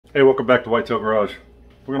Hey, welcome back to Whitetail Garage.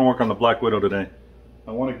 We're going to work on the Black Widow today.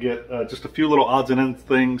 I want to get just a few little odds and ends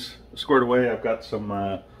things squared away. I've got some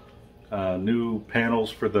new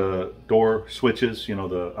panels for the door switches, you know,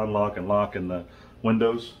 the unlock and lock and the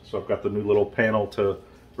windows. So I've got the new little panel to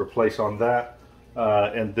replace on that.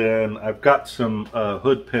 And then I've got some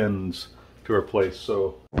hood pins to replace.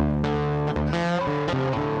 So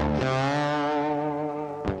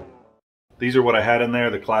these are what I had in there,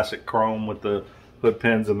 the classic chrome with the hood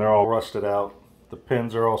pins, and they're all rusted out. The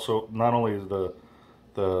pins are also, not only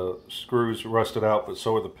the screws rusted out, but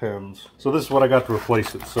so are the pins. So this is what I got to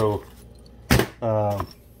replace it. So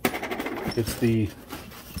it's the,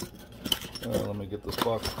 let me get this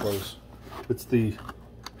box close. It's the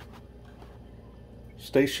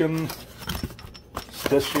station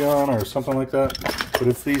or something like that. But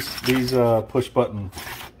it's these push button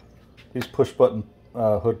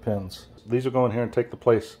hood pins. These will go in here and take the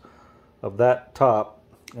place of that top,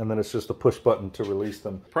 and then it's just a push button to release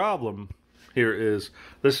them. Problem here is,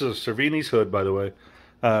 this is a Cervini's hood, by the way,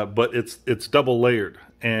 but it's double layered,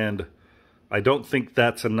 and I don't think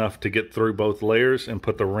that's enough to get through both layers and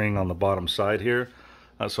put the ring on the bottom side here.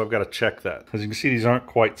 So I've got to check that. As you can see, these aren't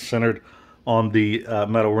quite centered on the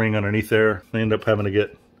metal ring underneath there. They end up having to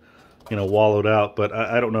get, you know, wallowed out, but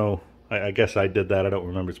I don't know. I guess I did that. I don't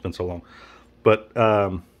remember. It's been so long. But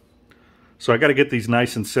so I got to get these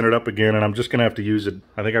nice and centered up again, and I'm just gonna have to use it.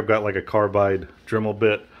 I think I've got like a carbide Dremel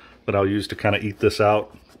bit that I'll use to kind of eat this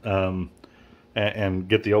out and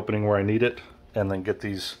get the opening where I need it, and then get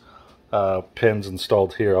these pins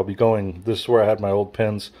installed here. I'll be going, this is where I had my old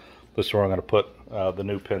pins. This is where I'm going to put the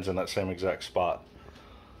new pins in that same exact spot.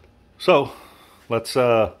 So let's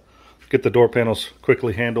get the door panels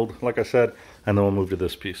quickly handled, like I said, and then we'll move to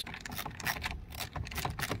this piece.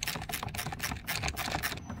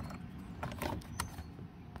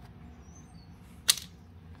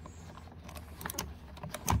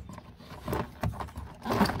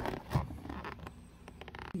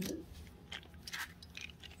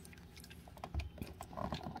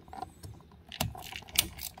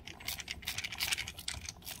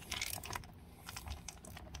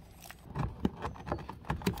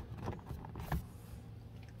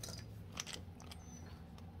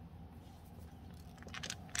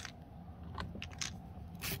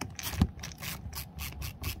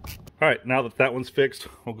 All right, now that that one's fixed,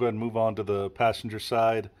 we'll go ahead and move on to the passenger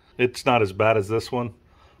side. It's not as bad as this one.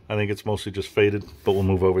 I think it's mostly just faded, but we'll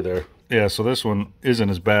move over there. Yeah, so this one isn't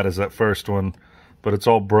as bad as that first one, but it's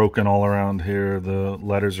all broken all around here. The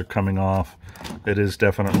letters are coming off. It is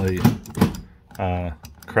definitely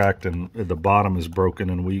cracked, and the bottom is broken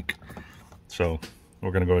and weak. So we're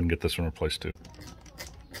gonna go ahead and get this one replaced too.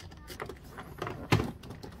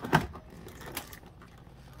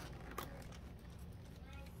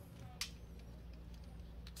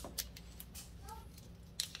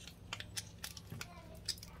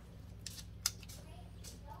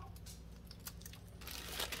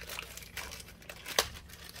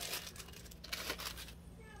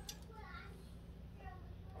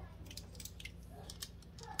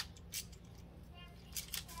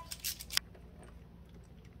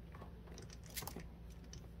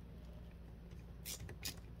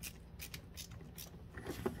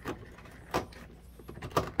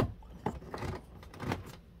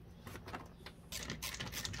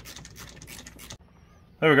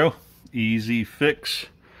 There we go. Easy fix.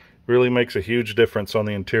 Really makes a huge difference on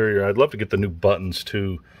the interior. I'd love to get the new buttons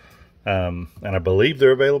too. And I believe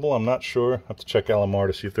they're available. I'm not sure. I have to check LMR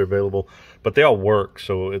to see if they're available. But they all work,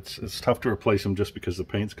 so it's tough to replace them just because the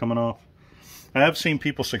paint's coming off. I have seen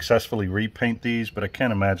people successfully repaint these, but I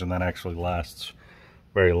can't imagine that actually lasts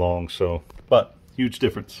very long. So, but huge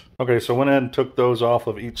difference. Okay, so I went ahead and took those off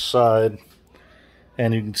of each side,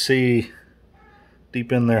 and you can see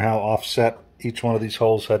deep in there how offset each one of these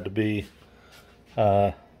holes had to be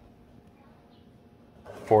for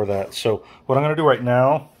that. So what I'm going to do right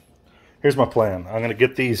now, here's my plan. I'm going to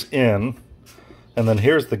get these in, and then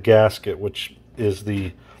here's the gasket, which is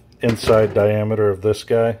the inside diameter of this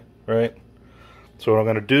guy, right? So what I'm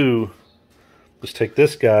going to do is take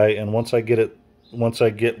this guy, and once I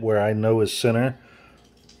get where I know is center,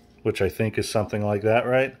 which I think is something like that,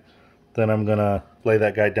 right? Then I'm going to lay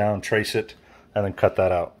that guy down, trace it, and then cut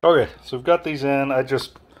that out. Okay, so we've got these in. I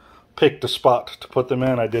just picked a spot to put them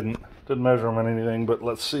in. I didn't measure them or anything, but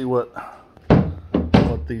let's see what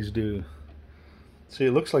these do. See,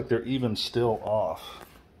 it looks like they're even still off.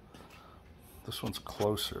 This one's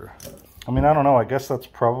closer. I mean, I don't know. I guess that's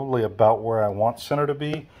probably about where I want center to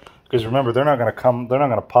be, because remember, they're not going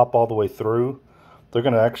to pop all the way through. They're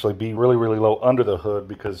going to actually be really, really low under the hood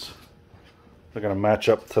because they're going to match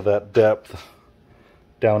up to that depth.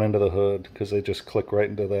 down into the hood because they just click right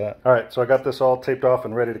into that. All right, so I got this all taped off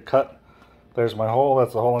and ready to cut. There's my hole.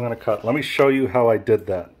 That's the hole I'm going to cut. Let me show you how I did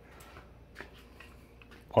that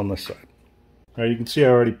on this side. All right, you can see I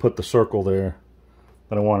already put the circle there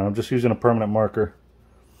that I want. I'm just using a permanent marker.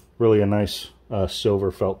 Really a nice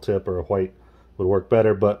silver felt tip or a white would work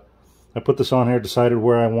better, but I put this on here, decided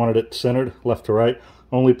where I wanted it centered, left to right,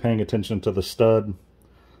 only paying attention to the stud,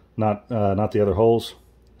 not the other holes.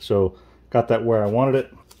 So got that where I wanted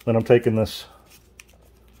it. Then I'm taking this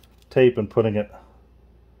tape and putting it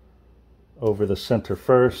over the center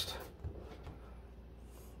first,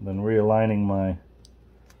 then realigning my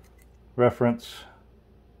reference.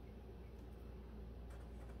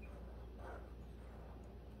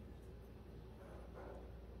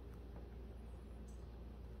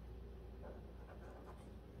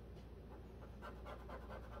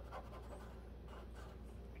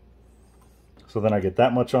 So then I get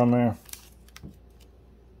that much on there.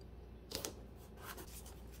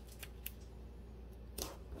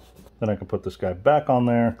 Then I can put this guy back on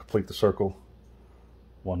there, complete the circle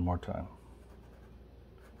one more time.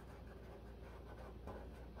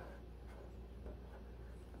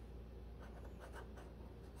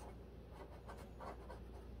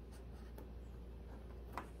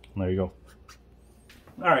 And there you go.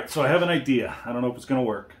 All right, so I have an idea. I don't know if it's gonna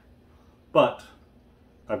work, but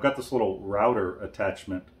I've got this little router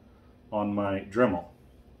attachment on my Dremel.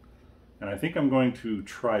 And I think I'm going to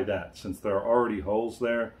try that. Since there are already holes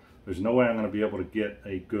there, there's no way I'm going to be able to get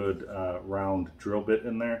a good round drill bit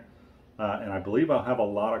in there. And I believe I'll have a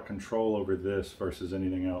lot of control over this versus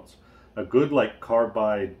anything else. A good like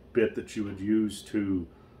carbide bit that you would use to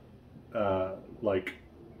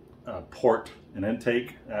port an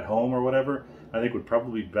intake at home or whatever, I think would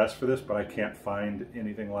probably be best for this, but I can't find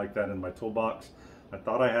anything like that in my toolbox. I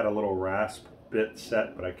thought I had a little rasp bit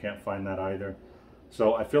set, but I can't find that either.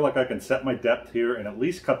 So I feel like I can set my depth here and at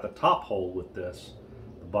least cut the top hole with this.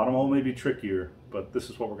 The bottom hole may be trickier, but this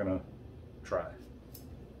is what we're gonna try.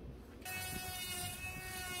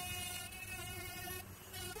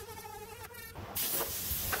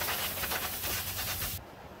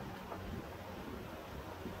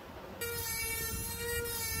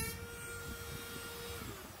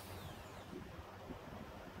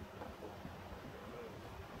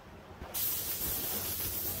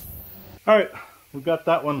 All right, we've got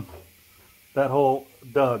that one, that hole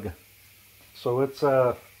dug. So it's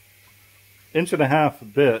a 1.5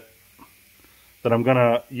 inch bit that I'm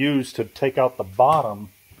gonna use to take out the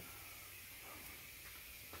bottom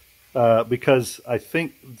because I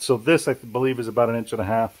think, so this I believe is about 1.5 inches.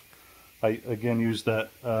 I again used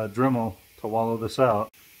that Dremel to wallow this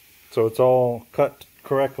out. So it's all cut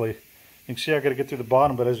correctly. You can see I gotta get through the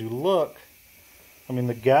bottom, but as you look, I mean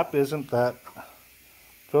the gap isn't that,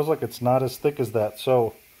 feels like it's not as thick as that.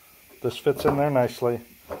 So this fits in there nicely.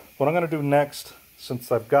 What I'm going to do next, since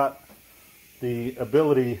I've got the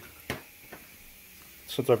ability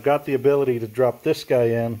to drop this guy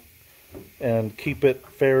in and keep it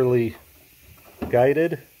fairly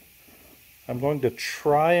guided, I'm going to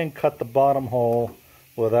try and cut the bottom hole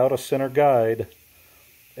without a center guide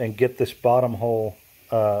and get this bottom hole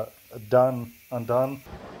undone.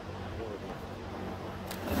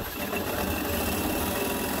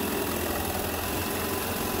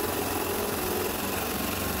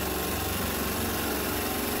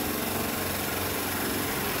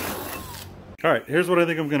 All right, here's what I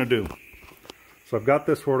think I'm gonna do. So I've got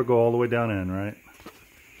this where to go all the way down in, right?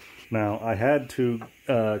 Now I had to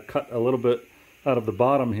cut a little bit out of the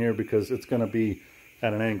bottom here because it's gonna be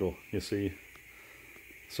at an angle, you see.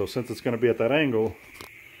 So since it's gonna be at that angle,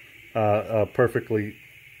 a perfectly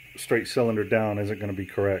straight cylinder down isn't gonna be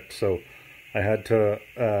correct. So I had to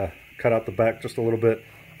cut out the back just a little bit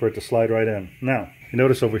for it to slide right in. Now, you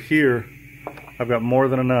notice over here, I've got more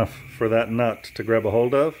than enough for that nut to grab a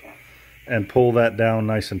hold of and pull that down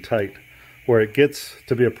nice and tight. Where it gets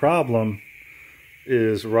to be a problem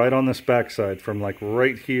is right on this backside, from like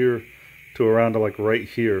right here to around to like right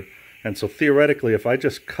here. And so theoretically, if I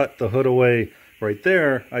just cut the hood away right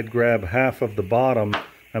there, I'd grab half of the bottom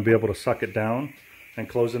and be able to suck it down and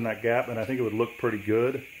close in that gap, and I think it would look pretty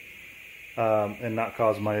good and not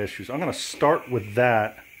cause my issues. I'm gonna start with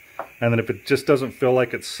that, and then if it just doesn't feel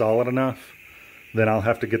like it's solid enough, then I'll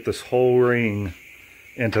have to get this whole ring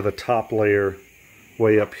into the top layer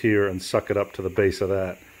way up here and suck it up to the base of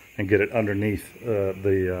that and get it underneath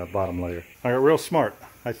the bottom layer. I got real smart.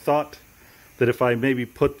 I thought that if I maybe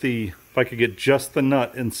if I could get just the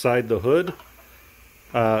nut inside the hood,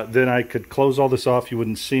 then I could close all this off. You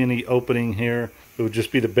wouldn't see any opening here. It would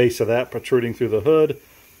just be the base of that protruding through the hood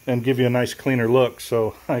and give you a nice cleaner look.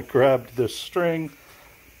 So I grabbed this string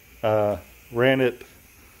Ran it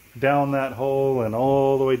down that hole and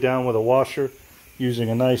all the way down with a washer using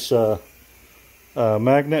a nice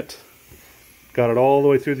magnet. Got it all the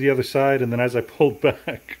way through the other side, and then as I pulled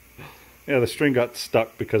back, yeah, the string got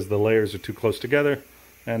stuck because the layers are too close together.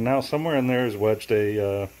 And now somewhere in there is wedged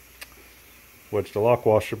a lock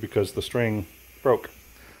washer because the string broke.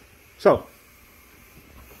 So,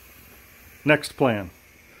 next plan.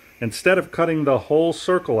 Instead of cutting the whole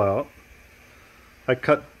circle out, I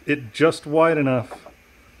cut it just wide enough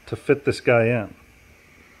to fit this guy in.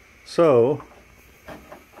 So,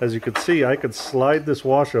 as you can see, I could slide this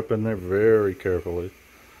wash up in there very carefully.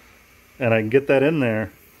 And I can get that in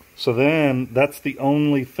there. So then, that's the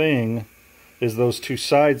only thing, is those two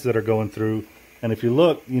sides that are going through. And if you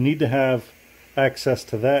look, you need to have access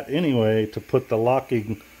to that anyway to put the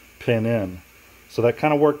locking pin in. So that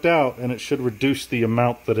kind of worked out, and it should reduce the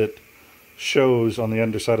amount that it shows on the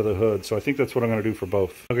underside of the hood. So I think that's what I'm going to do for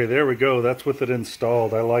both. Okay, there we go. That's with it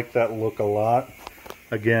installed. I like that look a lot.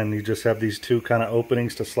 Again, you just have these two kind of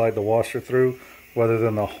openings to slide the washer through, rather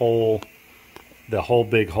than the whole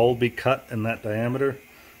big hole be cut in that diameter.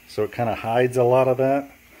 So it kind of hides a lot of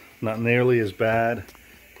that. Not nearly as bad.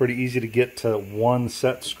 Pretty easy to get to one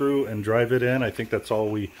set screw and drive it in. I think that's all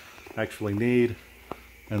we actually need.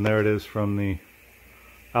 And there it is from the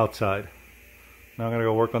outside. Now I'm going to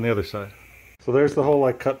go work on the other side. So there's the hole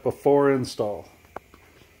I cut before install.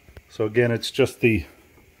 So again, it's the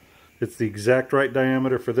exact right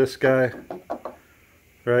diameter for this guy,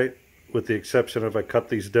 right? With the exception of I cut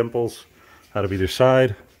these dimples out of either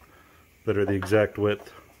side that are the exact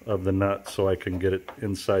width of the nut, so I can get it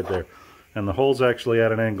inside there. And the hole's actually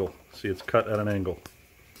at an angle. See, it's cut at an angle.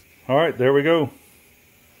 All right, there we go.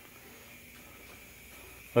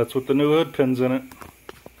 That's with the new hood pins in it.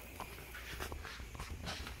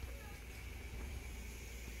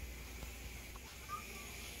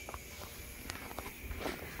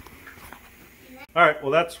 All right,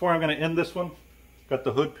 well, that's where I'm going to end this one. Got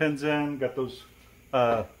the hood pins in, got those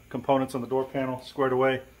components on the door panel squared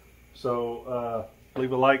away. So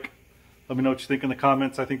leave a like. Let me know what you think in the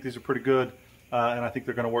comments. I think these are pretty good, and I think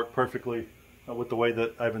they're going to work perfectly with the way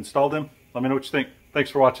that I've installed them. Let me know what you think. Thanks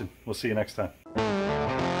for watching. We'll see you next time.